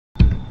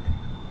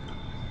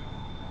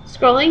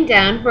Scrolling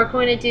down, we're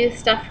going to do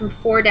stuff from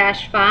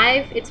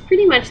 4-5. It's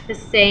pretty much the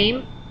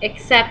same,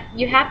 except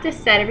you have to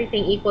set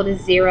everything equal to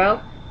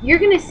 0. You're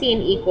going to see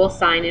an equal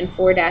sign in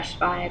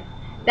 4-5.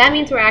 That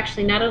means we're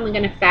actually not only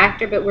going to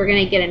factor, but we're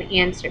going to get an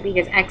answer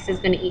because x is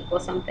going to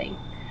equal something.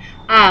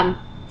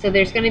 So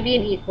there's going to be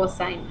an equal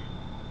sign.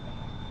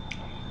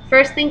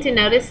 First thing to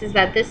notice is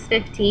that this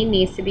 15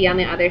 needs to be on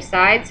the other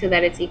side so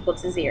that it's equal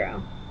to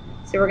 0.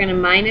 So we're going to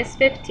minus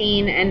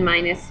 15 and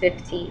minus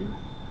 15.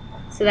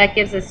 So that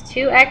gives us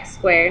 2x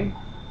squared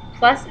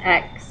plus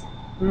x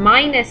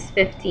minus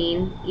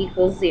 15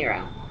 equals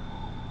 0.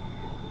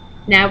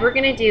 Now we're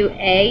going to do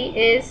a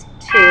is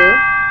 2,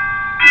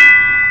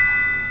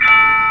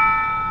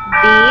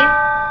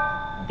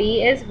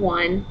 b is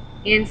 1,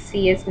 and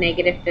c is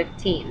negative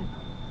 15.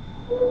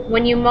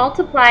 When you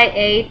multiply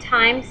a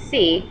times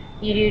c,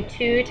 you do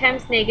 2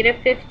 times negative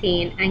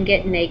 15 and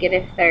get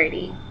negative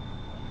 30.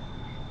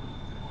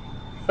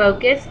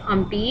 Focus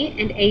on b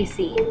and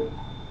ac.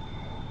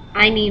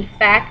 I need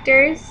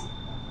factors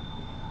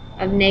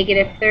of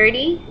negative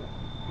 30,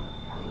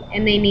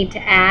 and they need to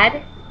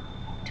add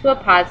to a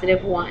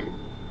positive 1.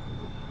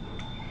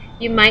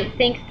 You might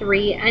think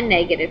 3 and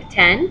negative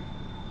 10.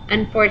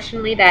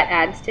 Unfortunately, that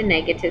adds to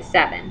negative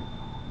 7.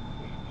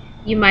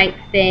 You might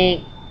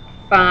think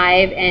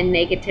 5 and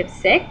negative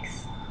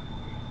 6.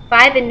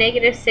 5 and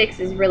negative 6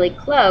 is really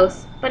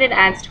close, but it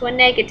adds to a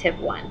negative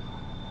 1.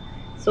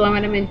 So what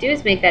I'm going to do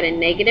is make that a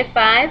negative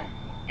 5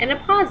 and a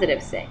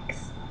positive 6.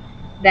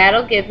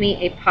 That'll give me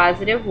a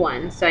positive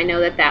 1, so I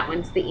know that that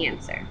one's the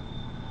answer.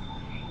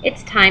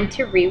 It's time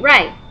to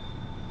rewrite.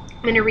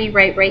 I'm going to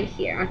rewrite right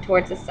here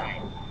towards the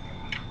side.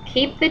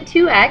 Keep the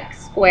 2x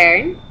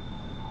squared.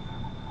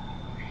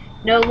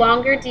 No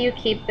longer do you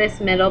keep this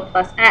middle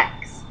plus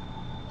x.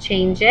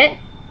 Change it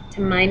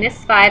to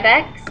minus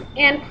 5x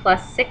and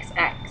plus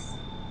 6x.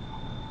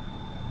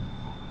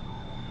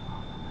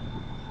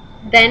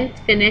 Then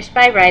finish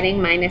by writing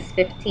minus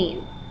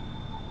 15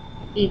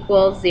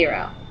 equals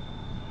 0.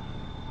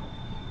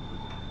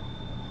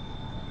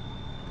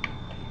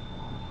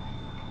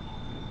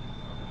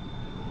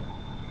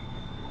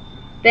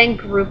 Then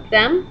group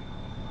them.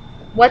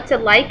 What's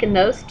it like in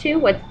those two?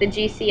 What's the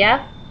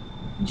GCF?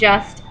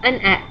 Just an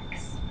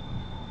x.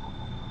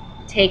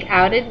 Take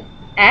out an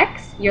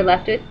x, you're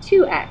left with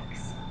 2x.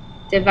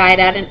 Divide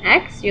out an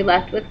x, you're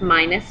left with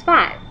minus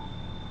 5.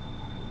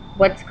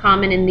 What's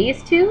common in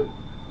these two?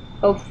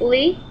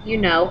 Hopefully you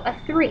know a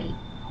 3.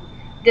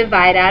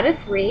 Divide out a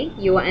 3,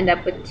 you will end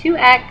up with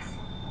 2x.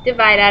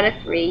 Divide out a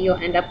 3, you'll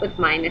end up with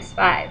minus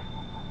 5.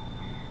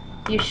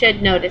 You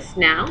should notice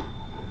now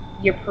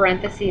your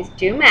parentheses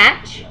do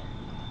match.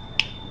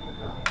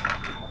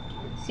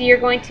 So you're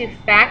going to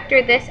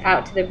factor this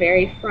out to the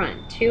very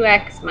front,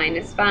 2x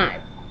minus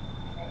 5.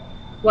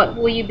 What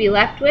will you be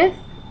left with?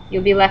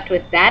 You'll be left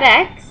with that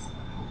x,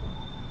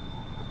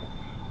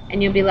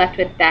 and you'll be left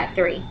with that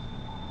 3.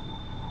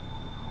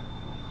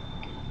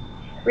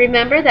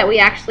 Remember that we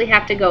actually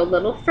have to go a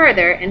little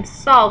further and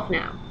solve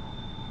now.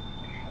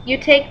 You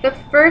take the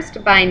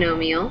first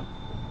binomial,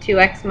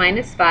 2x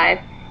minus 5,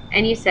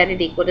 and you set it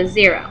equal to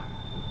 0.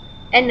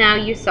 And now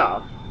you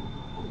solve.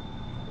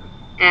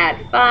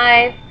 Add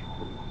 5,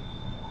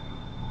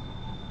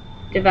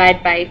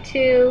 divide by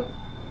 2,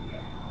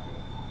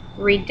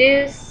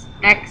 reduce,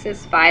 x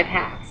is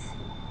 5/2.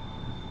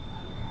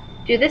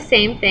 Do the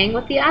same thing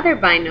with the other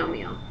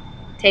binomial.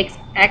 Takes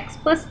x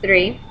plus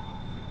 3,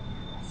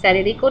 set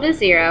it equal to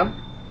 0,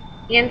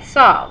 and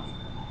solve.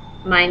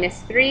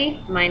 Minus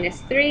 3 minus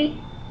 3,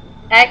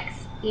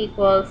 x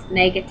equals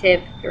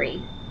negative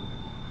 3.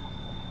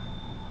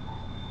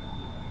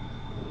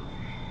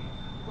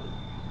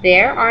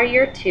 There are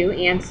your two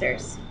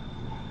answers.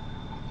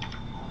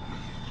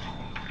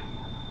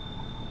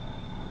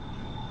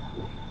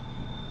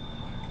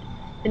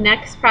 The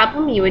next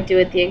problem, you would do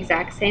it the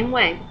exact same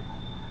way.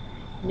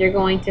 You're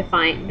going to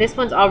find, this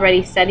one's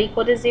already set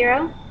equal to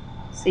 0,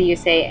 so you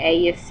say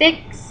a is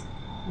 6,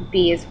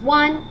 b is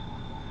 1,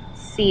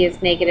 c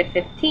is negative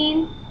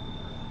 15,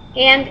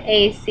 and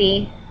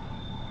ac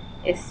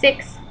is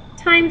 6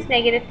 times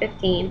negative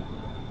 15,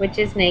 which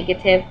is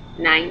negative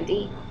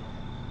 90.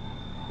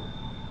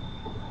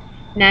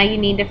 Now you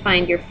need to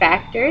find your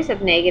factors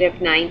of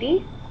negative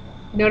 90.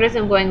 Notice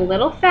I'm going a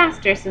little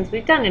faster since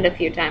we've done it a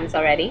few times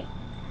already.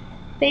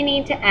 They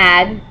need to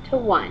add to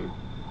 1.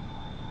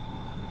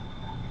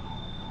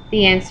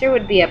 The answer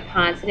would be a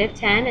positive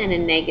 10 and a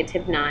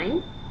negative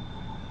 9.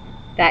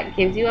 That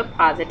gives you a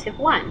positive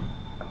 1.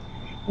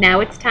 Now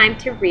it's time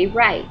to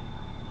rewrite.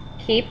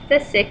 Keep the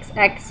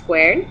 6x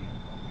squared.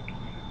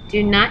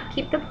 Do not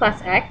keep the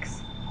plus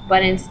x,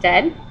 but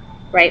instead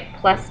write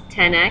plus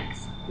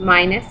 10x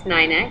minus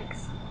 9x.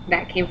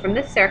 That came from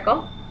the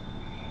circle.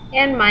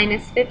 And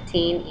minus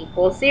 15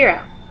 equals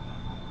 0.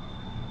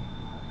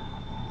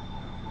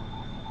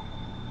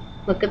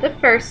 Look at the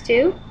first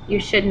two. You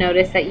should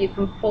notice that you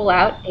can pull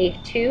out a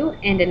 2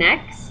 and an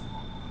x.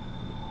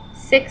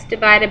 6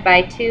 divided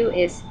by 2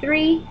 is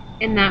 3,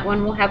 and that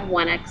one will have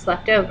 1x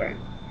left over.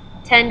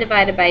 10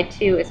 divided by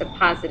 2 is a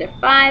positive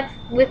 5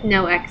 with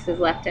no x's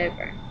left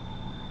over.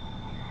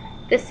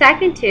 The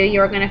second two,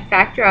 you're going to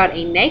factor out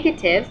a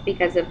negative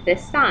because of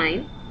this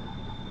sign,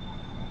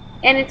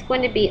 and it's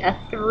going to be a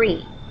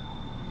 3.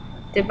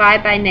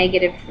 Divide by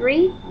negative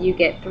 3, you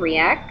get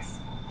 3x.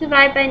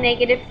 Divide by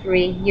negative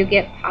 3, you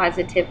get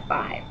positive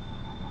 5.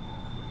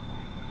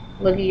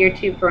 Look at your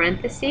two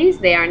parentheses.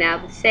 They are now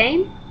the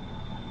same.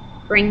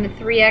 Bring the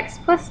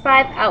 3x plus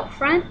 5 out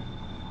front.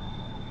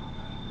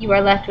 You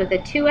are left with a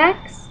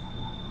 2x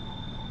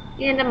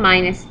and a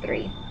minus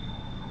 3.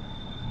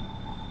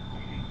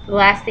 The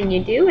last thing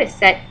you do is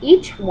set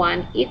each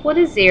one equal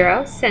to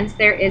 0 since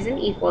there is an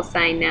equal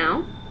sign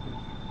now.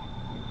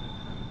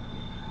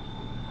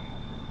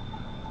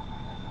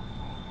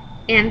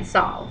 And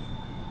solve.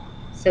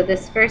 So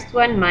this first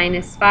one,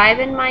 minus 5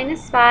 and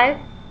minus 5,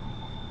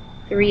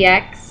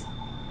 3x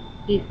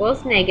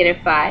equals negative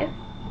 5.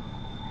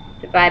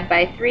 Divide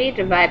by 3,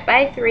 divide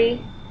by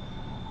 3.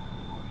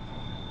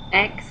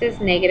 X is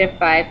negative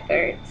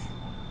 5/3.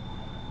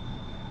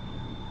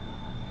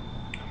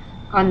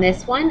 On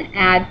this one,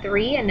 add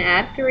 3 and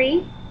add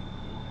 3.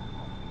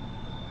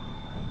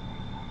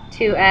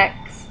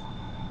 2x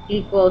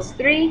equals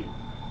 3.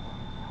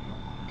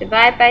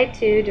 Divide by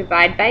 2,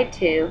 divide by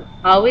 2.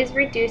 Always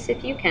reduce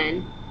if you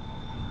can.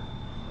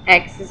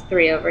 X is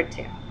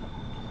 3/2.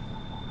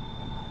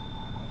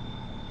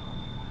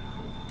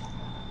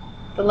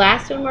 The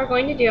last one we're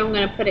going to do, I'm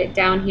going to put it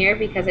down here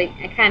because I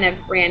kind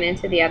of ran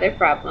into the other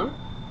problem.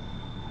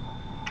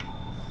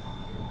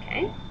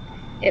 Okay.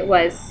 It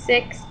was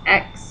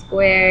 6x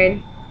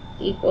squared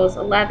equals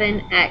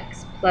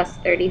 11x plus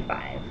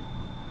 35.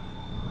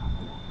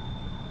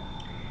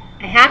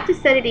 I have to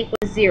set it equal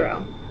to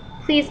 0.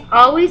 Please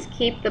always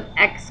keep the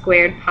x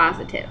squared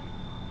positive.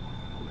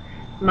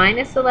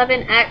 Minus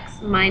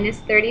 11x minus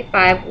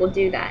 35 will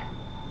do that.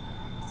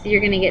 So you're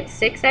going to get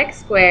 6x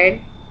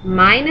squared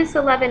minus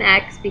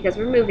 11x because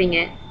we're moving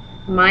it,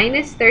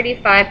 minus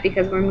 35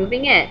 because we're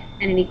moving it,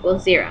 and it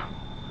equals 0.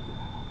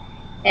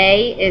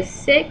 A is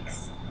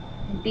 6,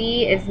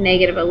 B is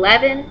negative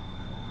 11,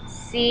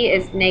 C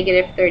is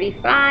negative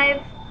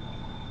 35,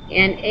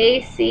 and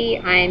AC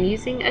I am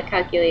using a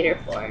calculator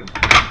for.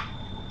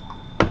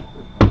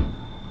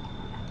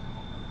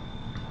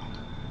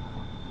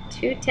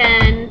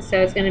 $210, so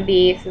it's going to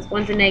be, since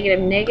one's a negative,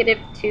 negative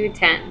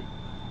 210.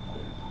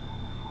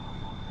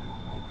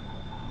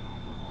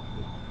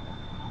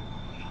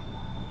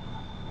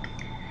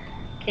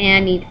 Okay, I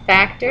need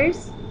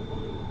factors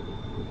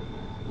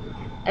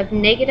of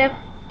negative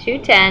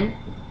 210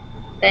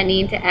 that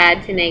need to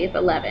add to negative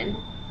 11.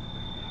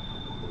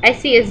 I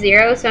see a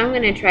 0, so I'm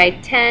going to try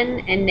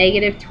 10 and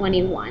negative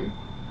 21.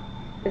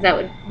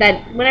 Because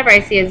whenever I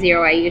see a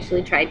 0, I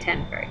usually try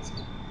 10 first.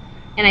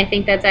 And I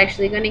think that's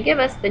actually going to give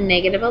us the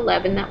negative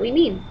 11 that we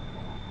need.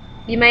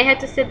 You might have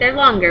to sit there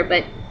longer,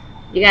 but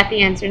you got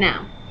the answer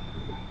now.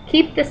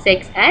 Keep the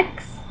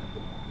 6x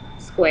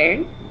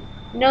squared.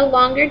 No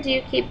longer do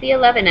you keep the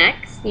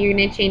 11x. You're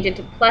going to change it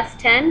to plus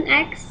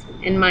 10x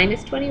and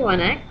minus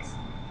 21x.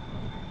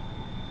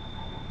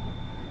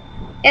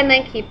 And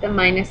then keep the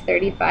minus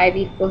 35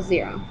 equals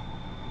 0.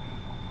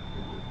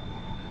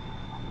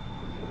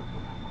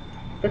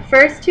 The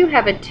first two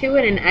have a 2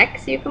 and an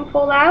x you can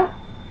pull out.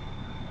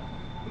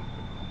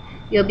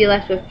 You'll be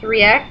left with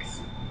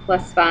 3x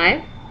plus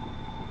 5.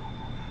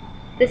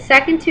 The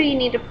second two you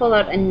need to pull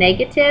out a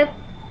negative,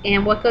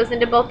 and what goes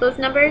into both those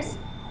numbers?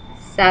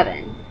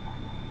 7.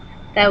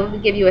 That will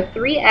give you a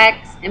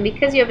 3x, and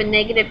because you have a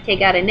negative,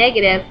 take out a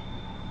negative,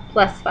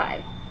 plus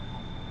 5.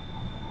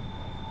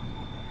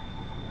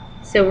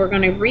 So we're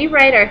going to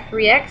rewrite our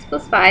 3x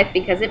plus 5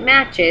 because it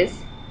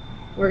matches.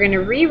 We're going to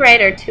rewrite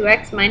our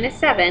 2x minus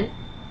 7.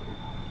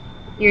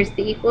 Here's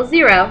the equal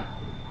 0.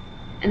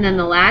 And then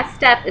the last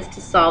step is to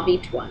solve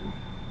each one.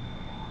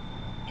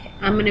 Okay,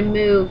 I'm going to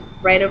move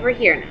right over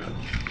here now.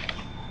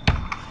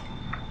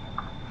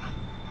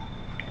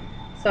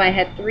 So I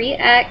had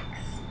 3x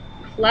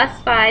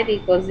plus 5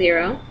 equals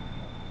 0.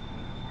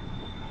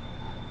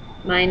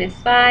 Minus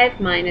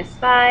 5 minus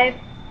 5.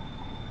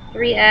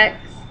 3x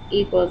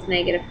equals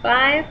negative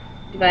 5.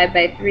 Divide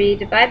by 3,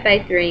 divide by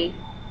 3.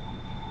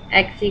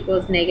 X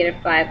equals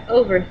negative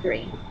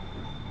 5/3.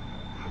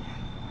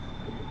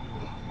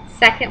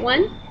 Second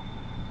one,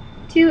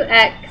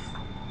 2x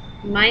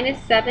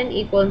minus 7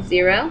 equals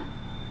 0.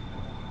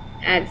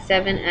 Add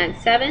 7, add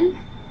 7.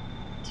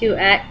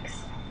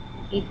 2x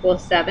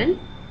equals 7.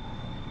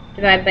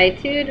 Divide by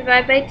 2,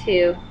 divide by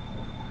 2.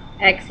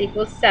 X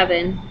equals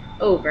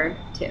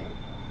 7/2.